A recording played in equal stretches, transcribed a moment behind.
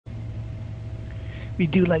We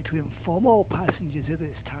do like to inform all passengers at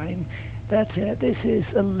this time that this is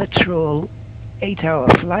a literal 8-hour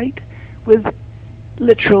flight with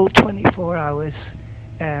literal 24 hours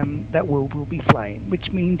that we'll be flying, which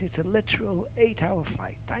means it's a literal 8-hour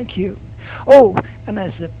flight. Thank you. Oh, and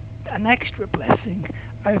as an extra blessing,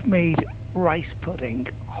 I've made rice pudding,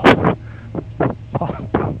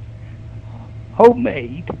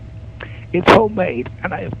 homemade. It's homemade,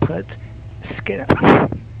 and I have put skin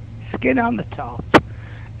skin on the top.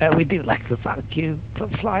 We do like to thank you for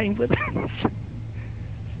flying with us.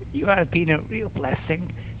 You have been a real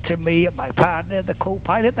blessing to me and my partner, the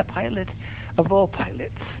co-pilot, the pilot of all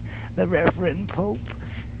pilots, the Reverend Pope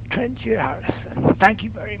Trenchard Harrison. Thank you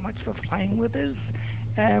very much for flying with us.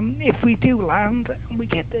 If we do land and we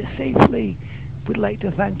get there safely, we'd like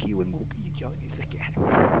to thank you and hope you join us again.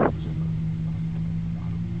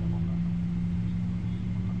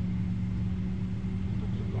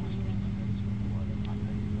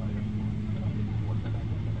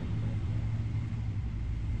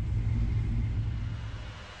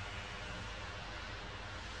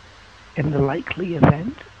 In the likely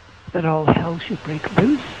event that all hell should break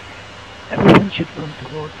loose, everyone should run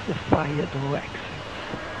towards the fire door exits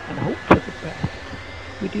and hope for the best.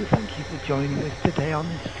 We do thank you for joining us today on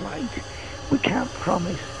this flight. We can't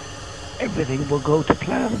promise everything will go to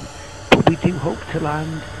plan, but we do hope to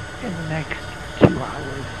land in the next 2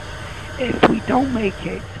 hours. If we don't make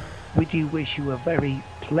it, we do wish you a very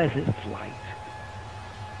pleasant flight.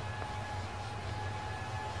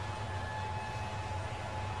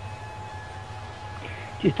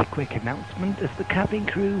 Just a quick announcement, as the cabin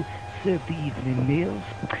crew serve the evening meals,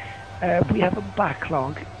 we have a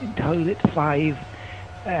backlog in toilet 5.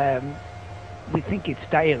 We think it's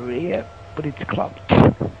diarrhea, but it's clogged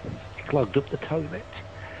up the toilet.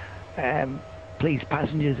 Please,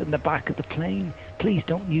 passengers in the back of the plane, please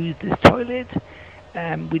don't use this toilet.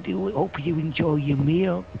 We do hope you enjoy your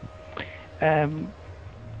meal.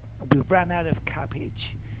 We've ran out of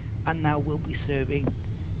cabbage, and now we'll be serving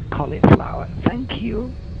cauliflower. Thank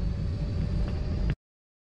you.